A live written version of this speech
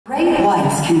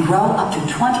whites can grow up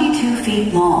to 22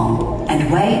 feet long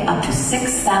and weigh up to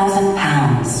 6,000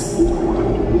 pounds.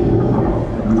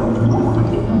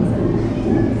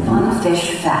 Fun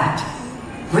fish fact.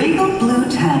 Regal blue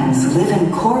tangs live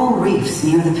in coral reefs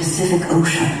near the Pacific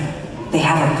Ocean. They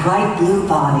have a bright blue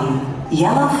body,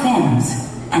 yellow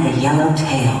fins, and a yellow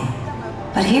tail.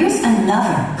 But here's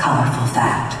another colorful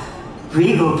fact.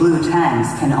 Regal blue tangs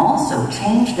can also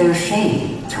change their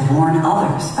shade to warn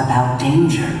others about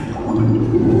danger.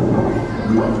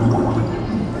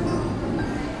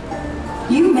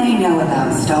 You may know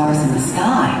about stars in the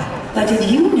sky, but did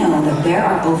you know that there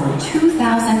are over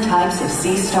 2,000 types of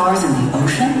sea stars in the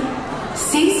ocean?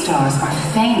 Sea stars are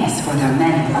famous for their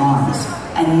many arms,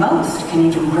 and most can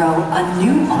even grow a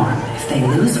new arm if they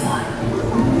lose one.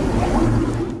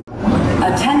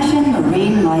 Attention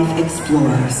marine life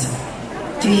explorers.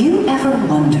 Do you ever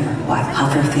wonder why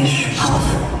pufferfish puff?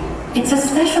 It's a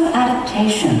special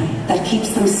adaptation that keeps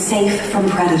them safe from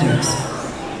predators.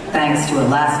 Thanks to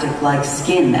elastic-like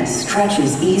skin that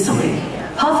stretches easily,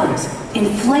 puffers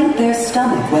inflate their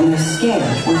stomach when they're scared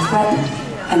or threatened,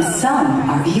 and some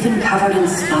are even covered in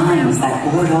spines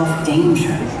that ward off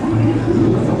danger.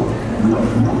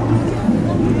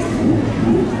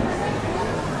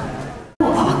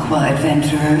 Aqua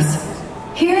adventurers,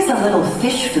 here's a little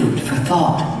fish food for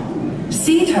thought.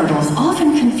 Sea turtles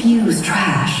often confuse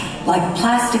trash, like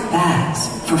plastic bags,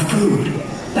 for food,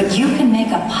 but you can make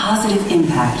a positive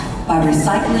impact by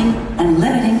recycling and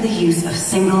limiting the use of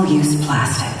single-use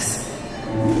plastics.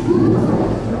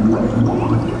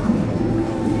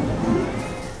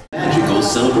 Magical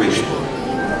celebration.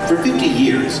 For 50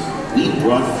 years, we've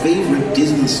brought favorite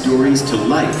Disney stories to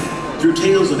life through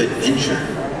tales of adventure,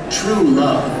 true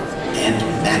love, and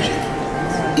magic.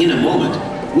 In a moment,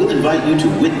 we'll invite you to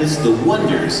witness the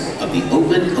wonders of the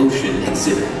Open Ocean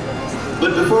exhibit.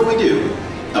 But before we do,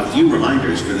 a few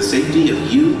reminders for the safety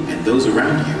of you and those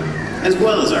around you, as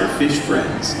well as our fish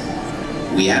friends.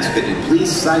 We ask that you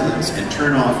please silence and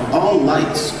turn off all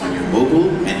lights on your mobile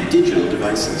and digital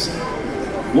devices.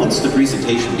 Once the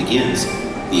presentation begins,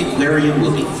 the aquarium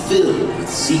will be filled with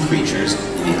sea creatures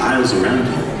in the aisles around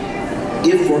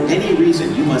you. If for any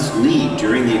reason you must leave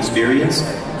during the experience,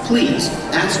 please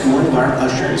ask one of our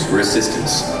ushers for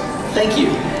assistance. Thank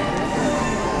you.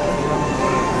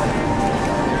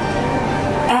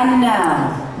 And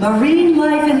now, marine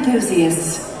life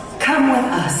enthusiasts, come with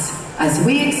us as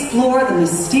we explore the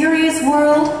mysterious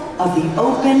world of the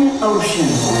open ocean.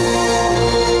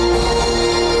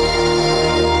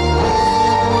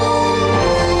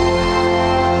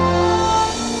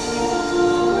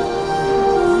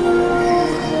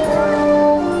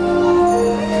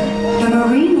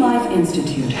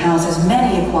 Institute houses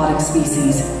many aquatic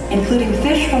species, including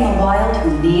fish from the wild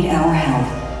who need our help,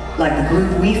 like the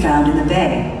group we found in the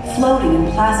bay, floating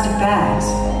in plastic bags.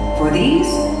 For these,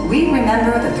 we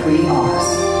remember the 3 R's: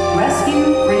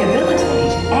 rescue,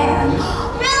 rehabilitate, and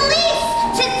release!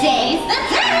 Today's the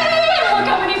day! Look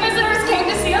how many visitors came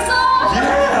to see us off!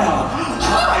 Yeah!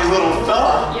 Hi, little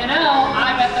fella! You know,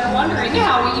 I bet they're wondering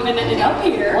how we even ended up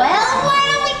here. Well, why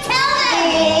don't we tell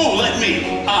them? Oh, let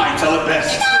me! I tell it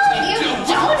best.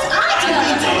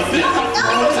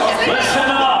 Listen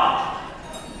up!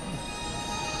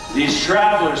 These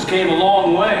travelers came a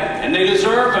long way, and they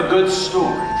deserve a good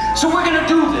story. So we're gonna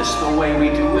do this the way we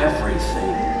do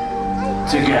everything.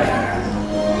 Together.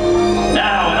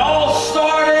 Now, it all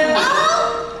started with...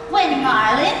 Oh! When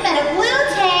Marlin met a blue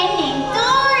tang named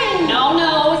Dory.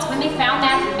 No, it's when they found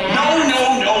that bag.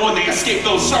 No, when they escaped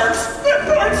those sharks. That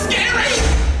part's scary!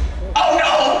 Oh,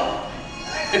 no!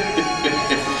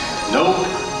 Nope.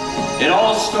 It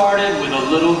all started with a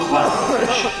little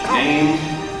clownfish named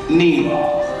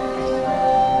Nemo.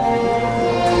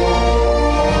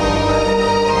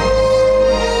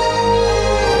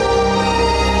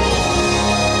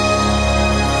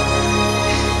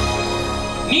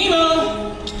 Nemo!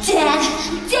 Dad!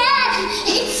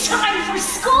 It's time for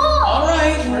school! All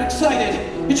right, we're excited.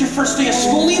 It's your first day of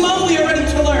school, Nemo. We are ready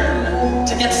to learn,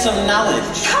 to get some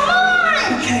knowledge. Come on!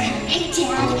 Okay. Hey,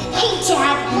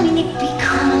 Dad, wouldn't it be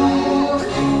cool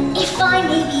if I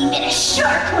maybe met a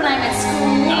shark when I'm at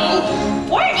school? No.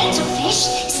 Or an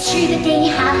angelfish. It's true that they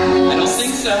have wings. I don't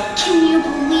think so. Can you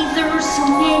believe there are so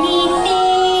many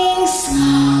things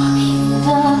in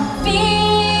the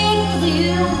big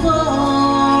blue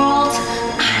world?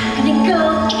 I'm gonna go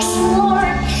explore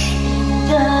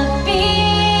the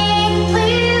big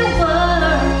blue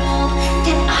world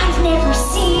that I've never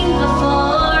seen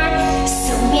before.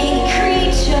 So many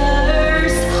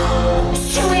creatures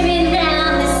swimming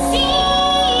around the sea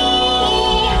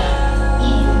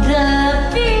in the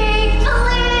big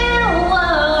blue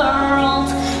world.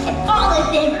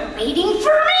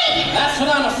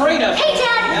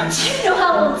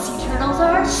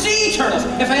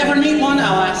 If I ever meet one,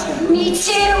 I'll ask him. Me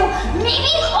too. Maybe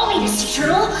I'll meet a sea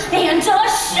turtle and a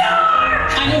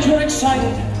shark. I know you're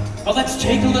excited, but let's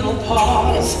take a little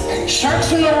pause.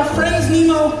 Sharks are not our friends,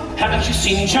 Nemo. Haven't you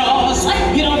seen Jaws?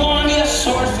 You don't want to meet a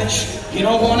swordfish. You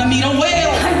don't want to meet a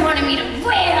whale. I want to meet a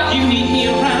whale. You need me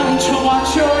around to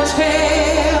watch your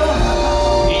tail.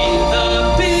 In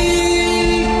the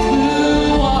big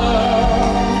blue world,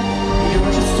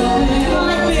 you're just a little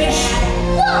fish.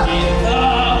 In the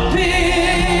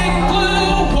big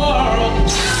blue world,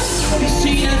 be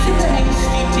seen as a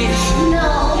tasty dish. No.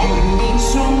 You mean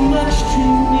so much to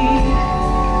me.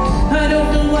 I don't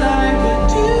know what I would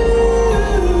do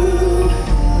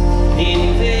in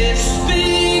this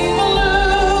big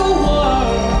blue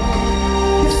world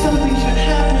if something should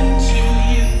happen to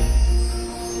you.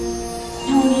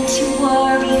 No need to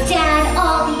worry, Dad.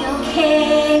 I'll be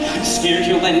okay. I'm scared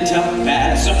you'll end up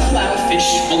as a clownfish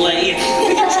fillet.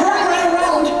 We can turn right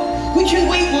around. We can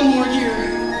wait one more year.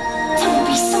 Don't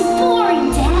be so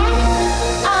boring, Dad.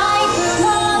 I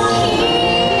belong here.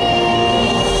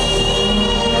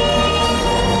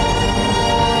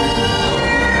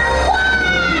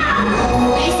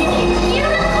 Wow! Isn't it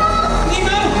beautiful?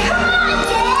 Nemo! Come on,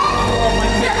 Dad. Oh, my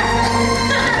fin!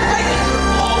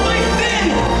 Oh, my fin!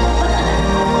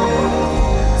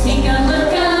 Take a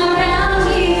look around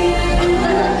you.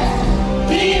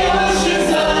 The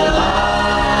ocean's alive.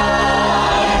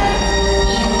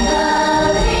 In the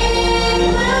big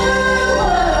blue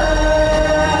world,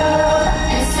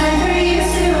 it's time for you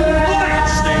to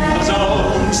Let's arrive. name the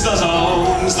zones, the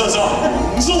zones, the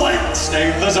zones. Let's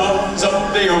name the zones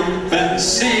of the open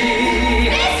sea.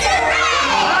 Mr. Red!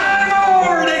 I'm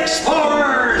aboard,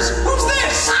 explorers. Who's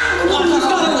this? Oh, he's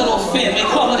got a little fin. We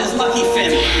call it his lucky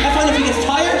fin. I find if he gets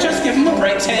tired, just give him a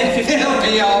break. 10, 15. It'll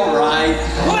be all right.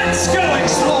 Let's go,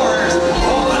 explorers.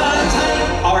 Hold on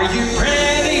tight. Are you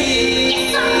ready?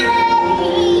 Yes, I'm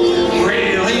ready.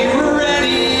 Really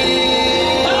ready?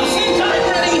 I don't think I'm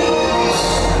ready.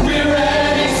 We're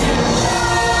ready to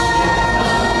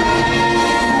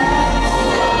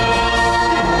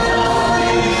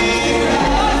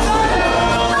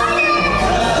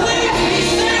Please be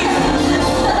safe.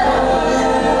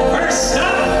 first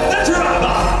stop, the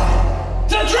drop-off.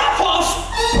 The drop-off.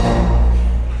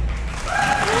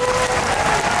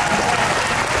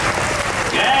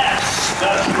 Yes,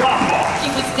 the drop-off.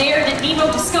 It was there that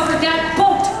Nemo discovered that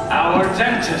boat. Our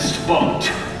dentist boat.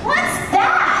 What's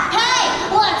that?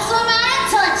 Hey, let's swim out and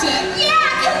touch it. Yeah,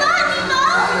 come on,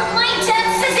 Nemo. My dad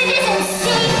says it isn't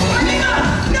safe. Nemo,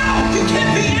 no, you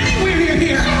can't be anywhere near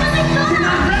here. I wasn't You're gonna.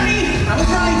 not ready. I was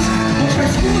right. We'll try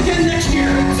school again next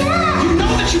year. Dad. You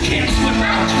know that you can't swim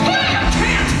around. I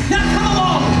can't. Now come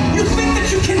along. You think that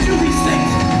you can do these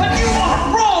things, but you are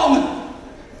wrong.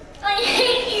 I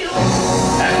hate you.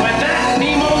 And with that,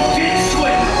 Nemo did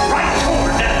swim right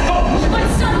toward that boat. But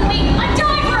suddenly, a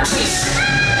diver appeared.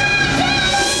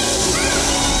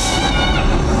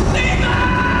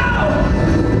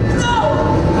 No.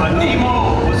 But Nemo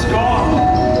was gone.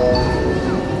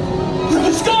 No,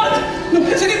 it's gone. No,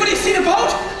 has anybody seen a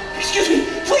boat? Excuse me,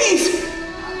 please.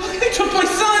 They took my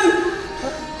son.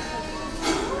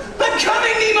 I'm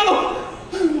coming, Nemo.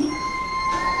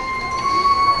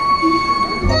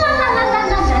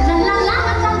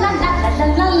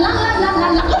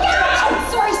 Look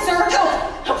out! Sorry, sir. Help!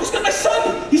 Help! He's got my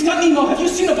son. He's got Nemo. Have you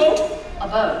seen a boat? A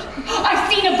boat.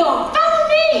 I've seen a boat. Follow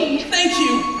me. Thank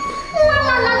you.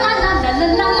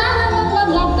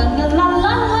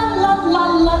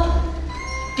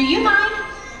 Do you mind?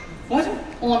 What?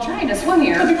 Well, I'm trying to swim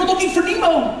here. We were looking for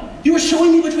Nemo. You were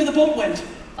showing me which way the boat went.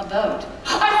 A boat.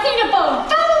 I've seen a boat.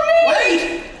 Follow me.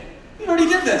 Wait! We already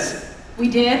did this. We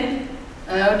did?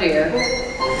 Oh dear.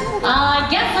 I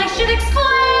guess I should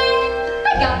explain.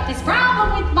 I got this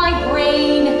problem with my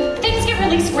brain. Things get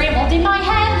really scrambled in my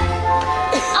head.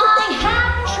 I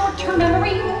have short-term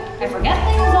memory. I forget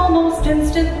things almost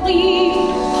instantly.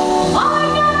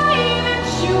 I'm not even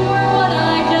sure what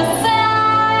I just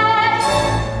said.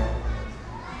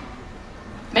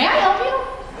 May I help you?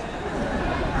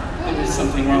 There's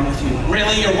something wrong with you.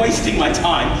 Really? You're wasting my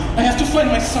time. I have to find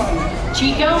my son.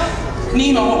 Chico?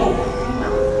 Nemo.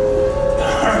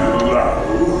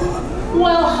 Hello.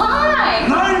 Well, hi.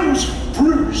 Name's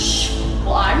Bruce.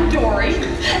 Well, I'm Dory.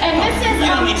 And this is... You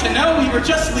don't need to know. We were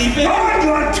just leaving. I'd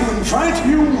like to invite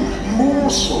you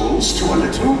morsels to a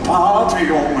little party,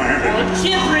 young man. What'd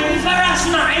you bring for us,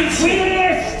 mate?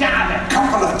 We're starving.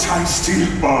 Couple of tasty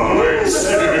bites.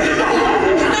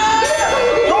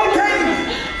 Okay.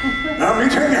 The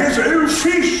meeting has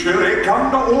officially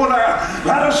come to order.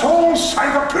 Let us all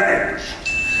say the pledge.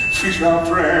 Fish are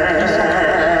friends.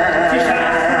 Fish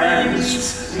are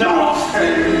friends. Not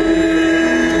friends.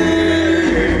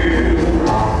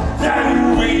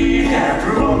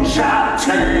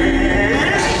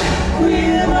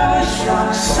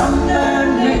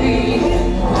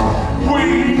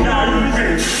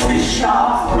 fish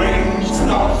are friends,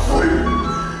 not food.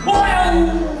 Well,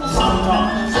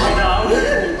 sometimes I know.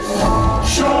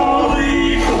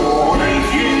 Surely, Lord,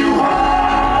 if you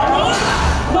are,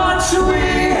 but we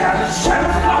have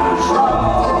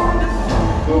self-control.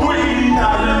 We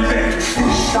know that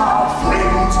fish are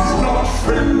friends, not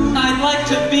food. I'd like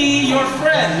to be your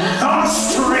friend. The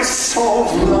stress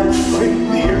of life in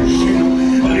the ocean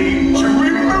lead to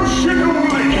emotional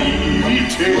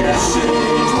eating.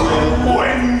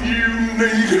 When you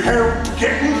need help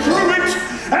getting through it,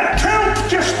 and help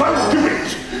just won't do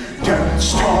it. Don't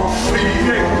stop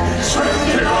feeding, swim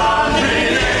to our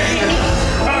meaning,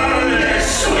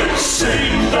 unless we've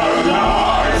seen the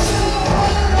light.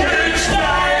 Each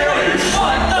day we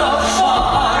fight the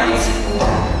fight,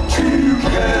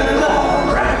 together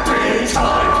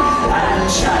appetite, and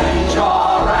change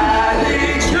our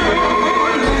attitude.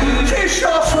 Fish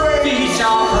are friends, fish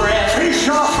are friends, fish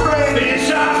are friends, fish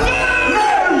are food.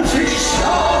 No, fish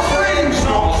are friends,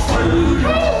 not food.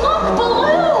 Hey, look,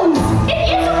 balloons! It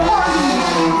is a party!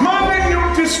 Mind your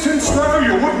distance though,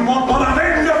 you wouldn't want one of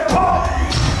them to pop.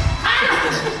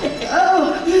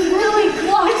 Oh, you really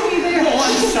clocked me there. Oh,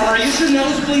 I'm sorry. Is your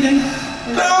nose bleeding?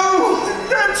 No,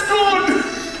 that's good.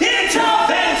 It's a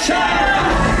venture!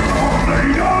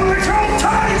 Only a little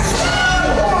taste.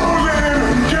 Oh, there,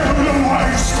 get away,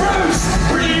 spruce.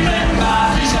 Remember,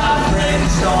 fish are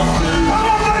friends, not food.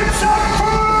 I'll make some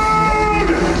food.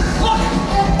 Look!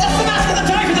 That's the mask of the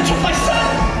diver that took my son!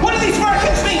 What do these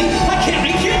markings mean? I can't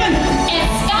read human!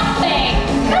 Escape!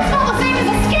 That's not the same as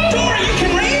escape! Dora, you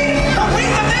can read? Oh,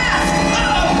 read the mask!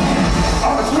 Uh-oh!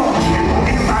 I've got you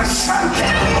in my sight.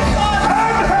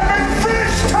 I'm having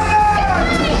fish tonight.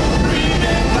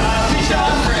 Remember, fish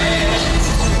are friends!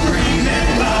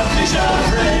 Remember, fish are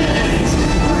friends!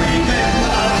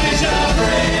 Remember, fish are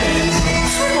friends!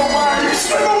 Swim away,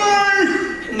 swim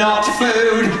away. Not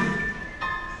food!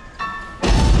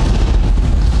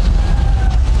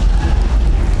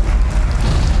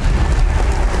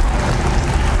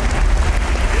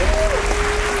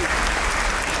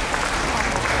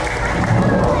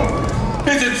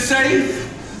 Is it safe?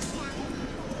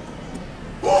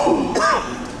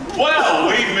 Well,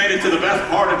 we've made it to the best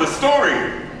part of the story,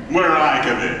 where I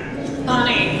come in.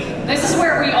 Honey, this is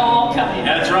where we all come in.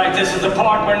 That's right, this is the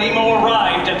part where Nemo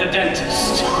arrived at the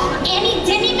dentist. And he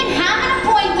didn't even have an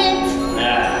appointment.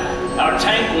 Yeah, our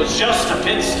tank was just a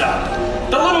pit stop.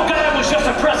 The little guy was just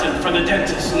a present for the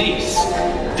dentist's niece,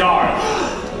 Darla.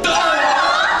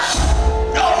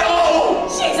 Oh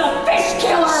She's a fish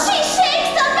killer! She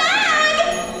shakes the bag.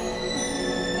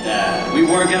 Yeah, we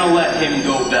weren't gonna let him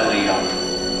go belly up.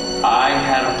 I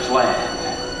had a plan.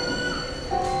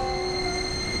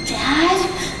 Dad?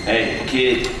 Hey,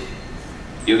 kid,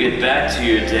 you get back to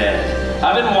your dad.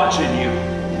 I've been watching you.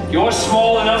 You're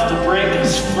small enough to break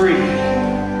us free.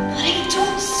 But I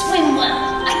don't swim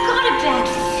well. I got a bad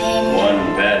fin.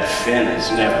 One bad fin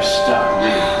has never stopped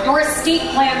me. Your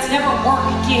escape plans never work,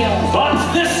 Gil. But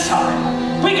this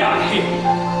time, we got him.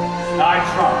 I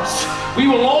promise, we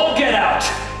will all get out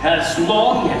as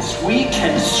long as we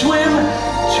can swim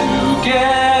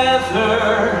together.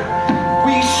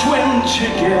 We swim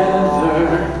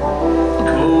together.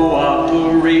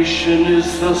 Cooperation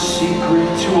is the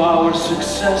secret to our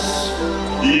success.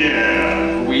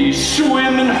 Yeah. We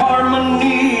swim in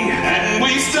harmony. And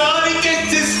we study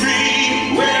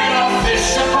dentistry. We're the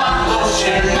fish of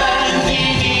ocean and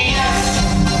DDS.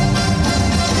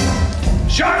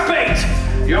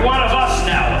 Sharkbait, you're one of us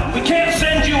now. We can't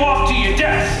send you off to your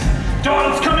death.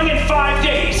 Dawn's coming in 5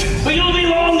 days, but you'll be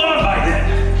long gone by then.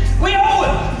 We owe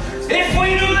him. If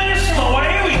we do this the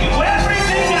way we do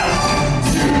everything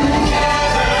else.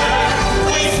 Together,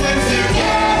 we swim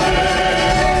together.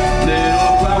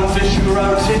 Little clownfish are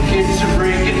our ticket to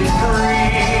breaking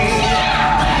free.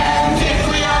 And if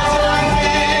we all join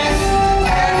this,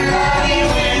 everybody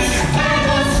wins. And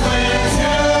we'll swim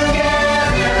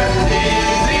together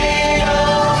in the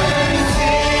open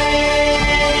sea.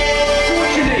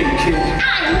 What's your name, kid?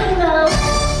 I'm Nemo.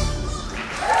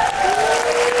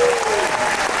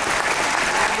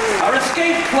 Our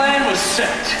escape plan was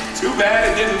set. Too bad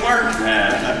it didn't work.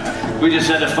 Nah, we just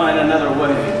had to find another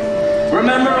way.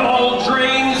 Remember, all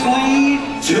drains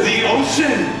lead To the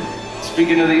ocean.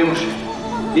 Speaking of the ocean,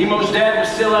 Nemo's dad was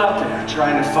still out there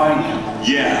trying to find him.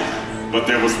 Yeah, but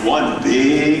there was one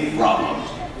big problem.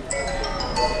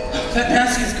 That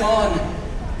mask is gone.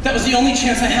 That was the only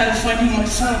chance I had of finding my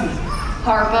son.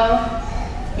 Harpo?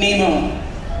 Nemo.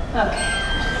 Okay.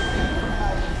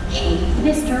 Hey,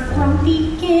 Mr.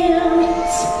 Grumpy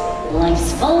Gills.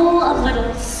 Life's full of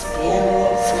little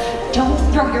spills. Don't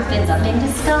throw your fins up in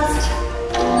disgust.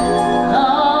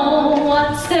 Oh,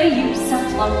 what's What's the use of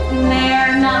floating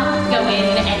there, not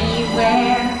going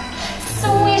anywhere?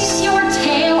 Swish your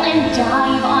tail and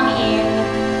dive on in,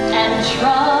 and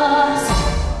trust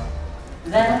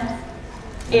that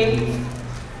if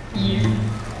you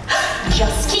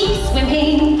just keep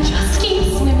swimming,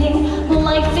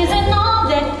 life isn't all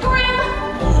that grim.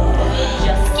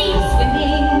 Just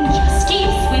keep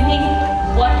swimming,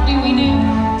 what do we do?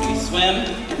 We swim.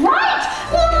 Right!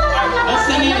 I'll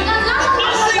sing it.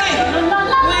 I'll sing it!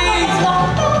 Please! No,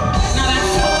 that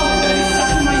song is gonna be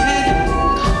stuck in my head.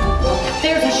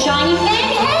 There's a shiny thing.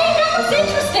 Hey, that looks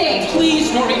interesting.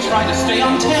 Please, Dory, try to stay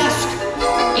on task.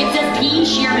 It says P.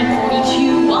 Sherman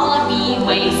 42, Wallaby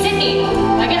Way, Sydney.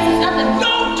 I guess it's nothing.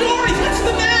 No, Dory, that's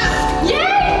the mask!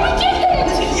 Yay, we did it!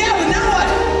 Yeah, but now what?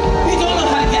 We don't know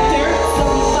how to get there. So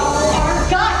we follow our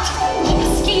gut.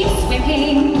 Just keep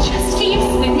swimming,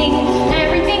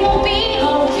 everything will be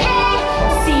okay.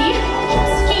 See,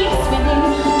 just keep swimming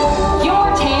your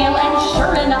tail, and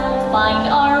sure enough, we'll find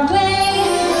our way.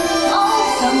 Oh,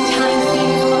 sometimes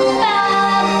things look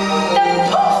bad, then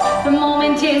poof, the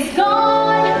moment is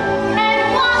gone.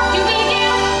 And what do?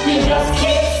 We just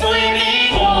keep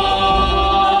swimming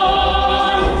on.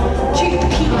 To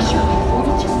Peter.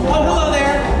 Oh, hello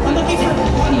there. I'm looking for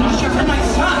my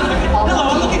son. Hello,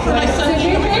 I'm looking for my son.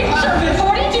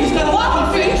 He's got a lot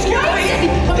of fish.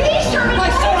 My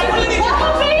son, I really need you.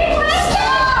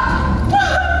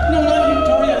 No, not you,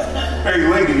 Dory. Hey,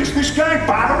 lady, is this guy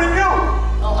bothering you?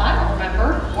 Oh, I don't remember.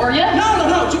 Were you? No.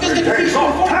 Did you guys get the Hey, fish so,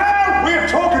 before? pal, we're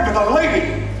talking to the lady.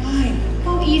 Fine.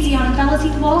 Go easy on him, fellas. He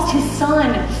lost his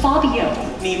son, Fabio.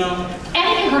 Nemo. And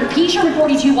have you heard of P. Sherman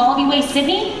 42, Wallaby Way,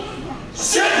 Sydney?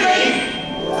 Sydney!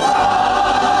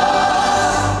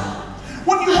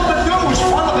 What you want to do is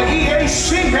follow the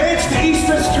EAC, man. It's the East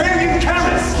Australian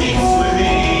Current. Keep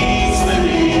swimming,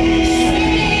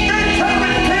 swimming. The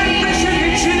current can't miss it.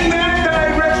 It's in that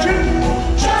direction.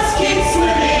 Just keep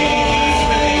swimming,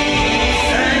 swimming.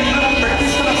 Ain't little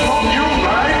Becky's gonna phone you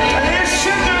right there,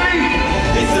 Sydney.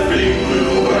 It's a big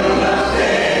blue world out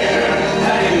there.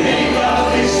 How you make a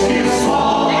fish feel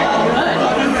small.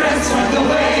 But when friends swim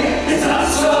away, it's not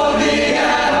so big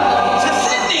at all. To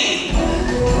Sydney!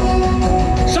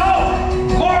 So,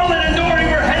 Marlin and Dory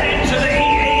were headed to the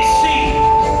EAC.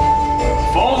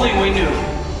 If only we knew.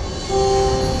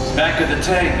 Back at the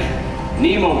tank,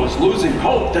 Nemo was losing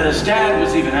hope that his dad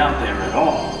was even out there at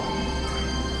all.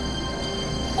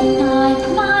 Not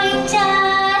my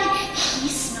dad,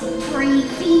 he's not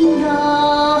brave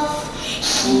enough.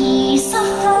 He's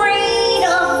afraid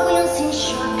of whales and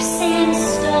sharks and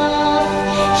stuff.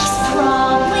 He's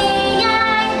probably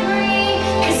angry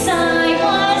 'cause I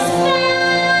was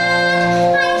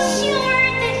bad. I'm sure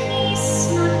that he's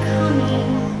not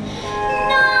coming.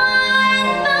 Not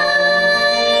my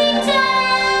dad.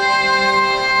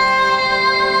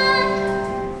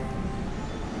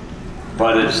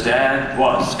 But his dad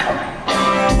was coming.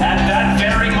 At that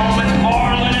very moment,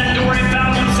 Marlin and Dory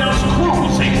found themselves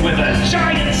cruising with a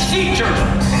giant sea turtle.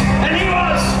 And he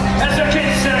was, as the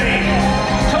kids say,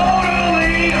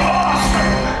 totally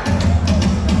awesome.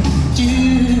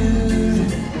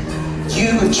 Dude, you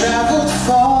have traveled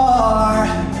far.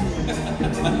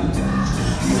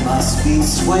 You must be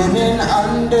swimming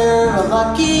under a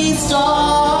lucky star.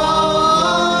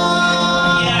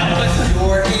 Yeah, but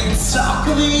You're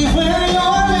exactly where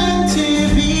you're meant to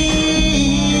be.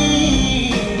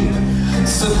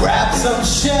 So grab some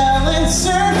shell and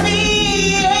surf the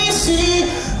EAC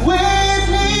with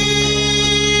me.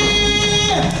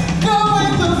 Go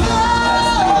with the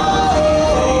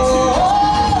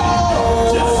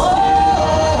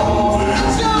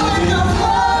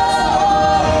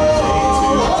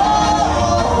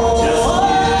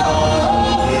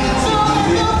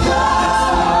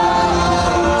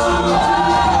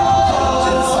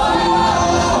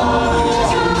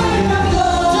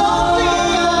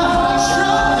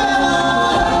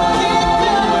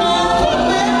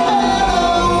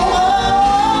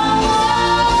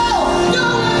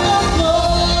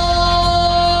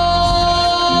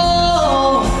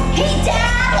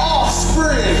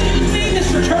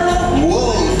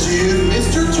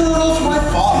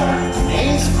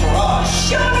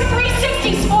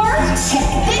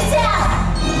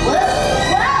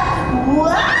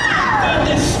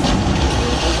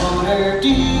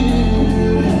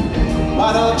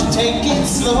take it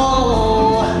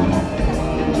slow.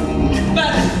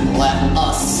 But let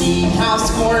us see how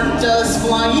Squirt does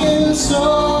flying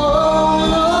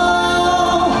solo.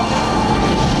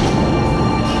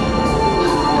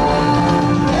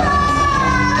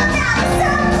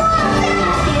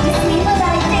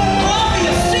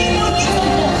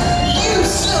 You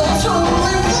still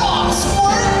totally rock,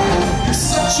 Squirt!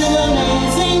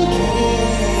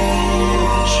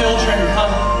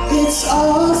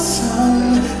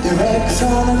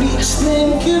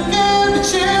 sing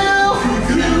cuckoo-ca-choo.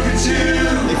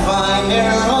 Cuckoo-ca-choo. They find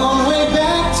their own way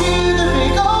back to the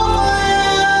big old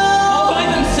fire. All by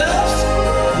themselves?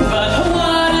 But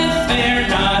what if they're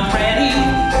not ready?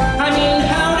 I mean,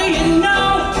 how do you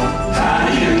know? How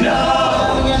do you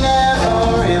know? You never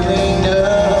really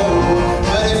know.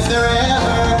 But if they're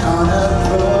ever gonna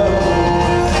grow,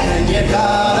 then you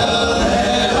gotta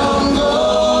let them go.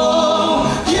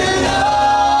 You know,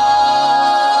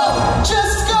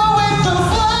 just go with the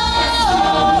flow.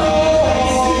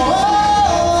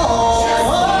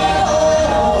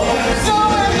 Go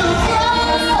with the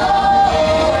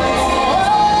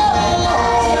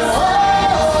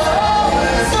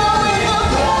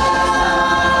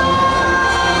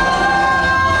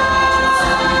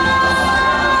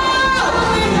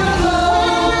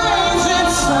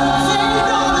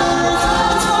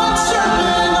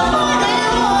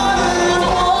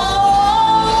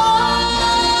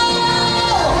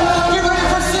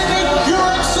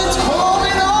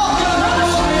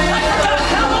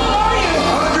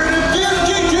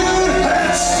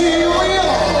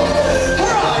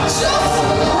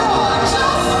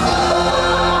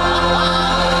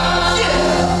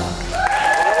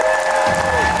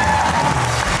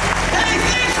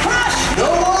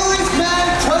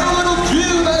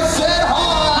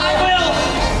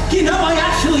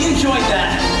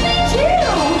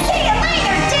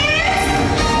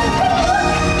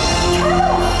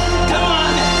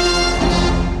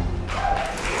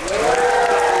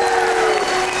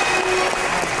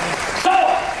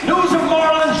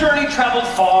traveled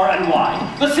far and wide.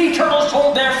 The sea turtles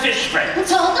told their fish friends. Who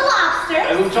told the lobster?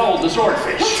 Who told the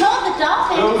swordfish? Who told the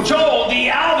dolphin? Who told the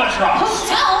albatross? Who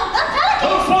told the pelican?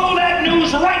 Who flew that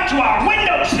news right to our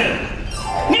windowsill?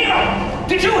 Nemo,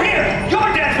 did you hear?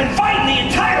 Your dad's been fighting the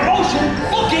entire ocean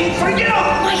looking for you.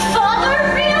 My father?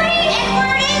 Really? And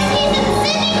where is he? He's in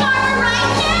Sydney Harbor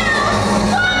right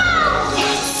now. Wow!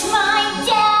 That's my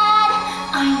dad.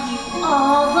 I knew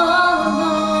all along.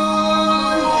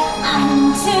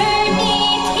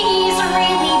 Underneath, he's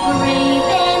really brave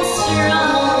and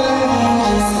strong.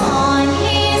 He's on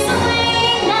his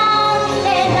way now,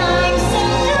 and I'm so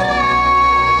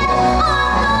glad.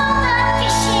 All the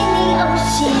fish in the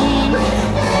ocean.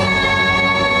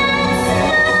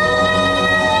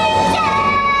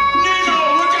 Nemo,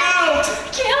 look out!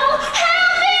 Kill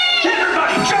happy!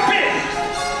 Everybody, jump in!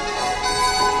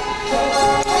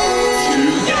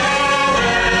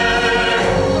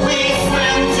 We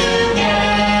swim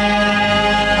together.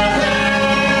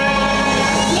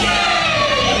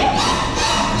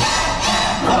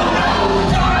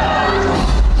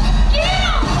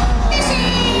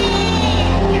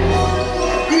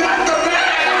 Not the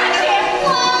bag!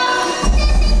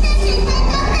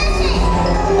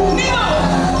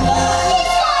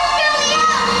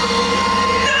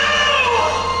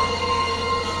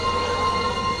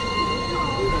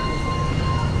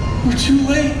 We're too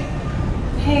late.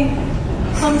 Hey,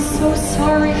 I'm so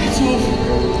sorry. It's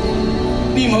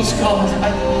over. Nemo's gone.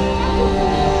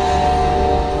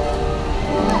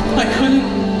 I couldn't.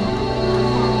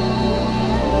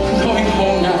 I'm going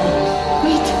home now.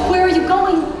 Wait, where are you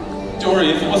going? Dory,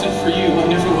 if it wasn't for you, I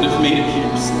never would have made it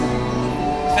here. So,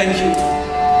 thank you.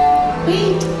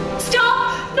 Wait,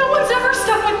 stop! No one's ever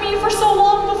stuck with me for so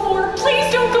long before.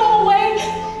 Please don't go away.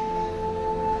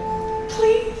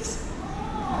 Please.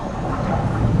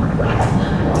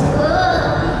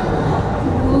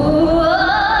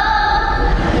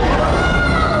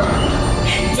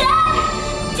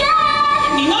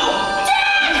 Nemo?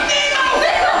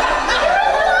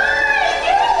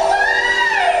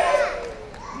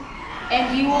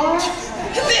 And you are?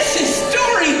 This is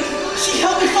Dory! She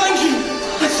helped me find you.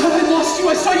 I thought I lost you.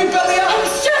 I saw you belly I out.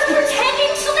 was just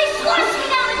pretending till they flushed me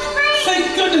down the drain.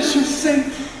 Thank goodness you're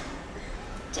safe.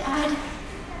 Dad,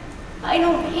 I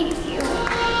don't hate you.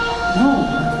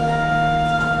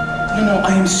 No,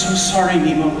 I am so sorry,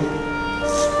 Nemo.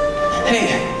 Hey,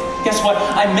 guess what?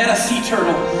 I met a sea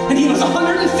turtle, and he was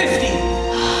 150.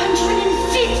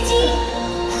 150?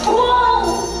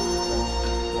 Whoa!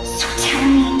 So tell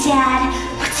me, Dad,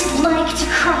 what's it like to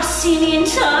cross an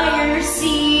entire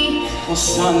sea? Well,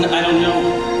 son, I don't know.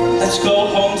 Let's go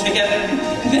home together,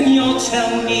 and then you'll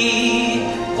tell me.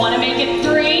 Want to make it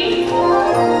 3?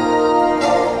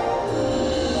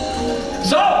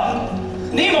 So,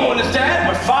 Nemo and his dad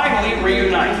would finally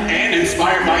reunite. And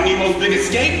inspired by Nemo's big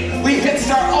escape, we hitched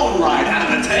our own ride out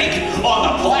of the tank on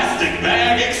the Plastic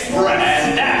Bag Express.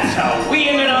 And that's how we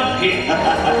ended up here.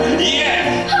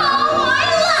 Yeah! Oh, I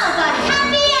love a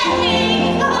happy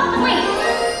ending! Wait,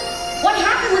 what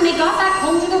happened when they got back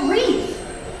home to the reef?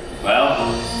 Well,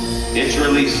 it's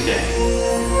release day.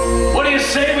 What do you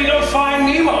say we go find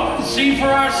see for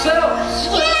ourselves.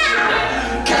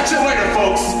 Yeah! Catch you later,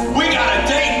 folks. We got a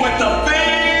date with the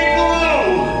Big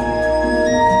Blue.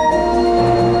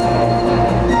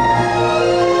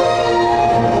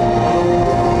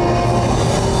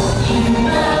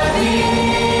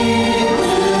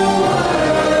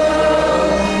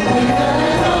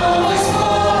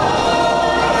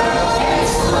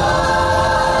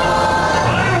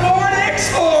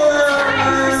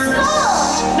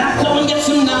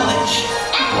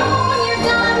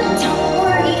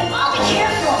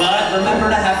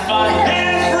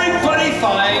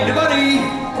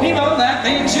 Nemo, that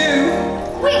means you.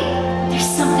 Wait, there's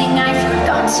something I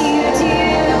forgot to do.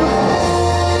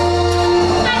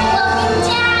 I love you,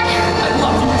 Dad. I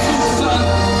love you too, son.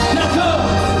 Now go,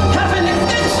 have an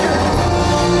adventure.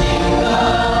 In the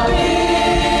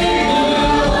big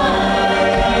blue world,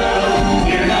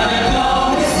 you're gonna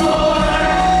go explore.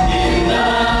 In the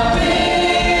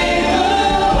big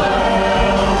blue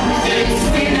world, things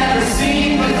we've never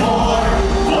seen before.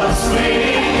 What's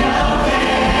waiting out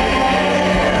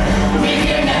there? We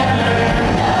can never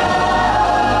know.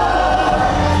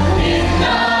 In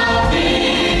the big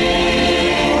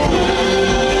blue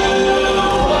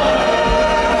world,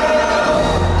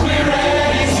 we're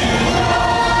ready to go.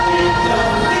 In the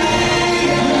big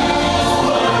blue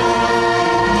world.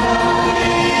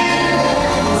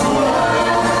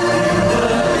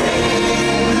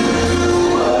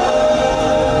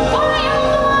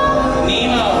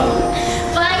 Nemo.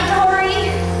 Bye, Dory.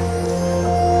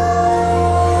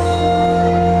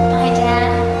 Bye,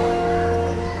 Dad.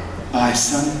 Bye,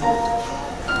 son.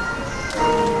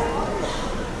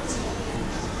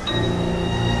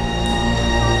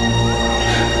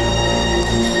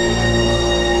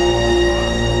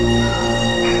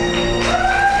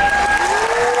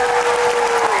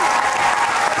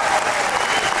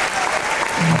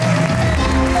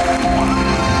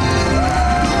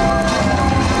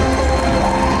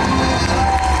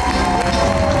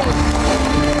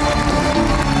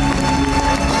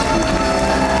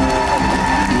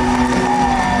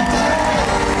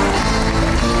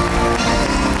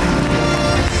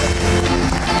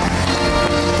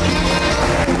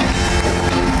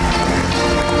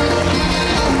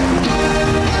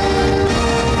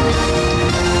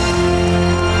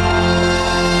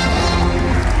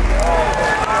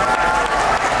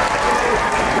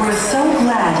 We're so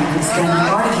glad you could spend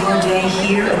part of your day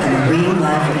here at the Marine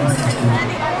Life Institute.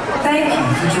 Thank you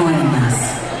for joining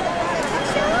us.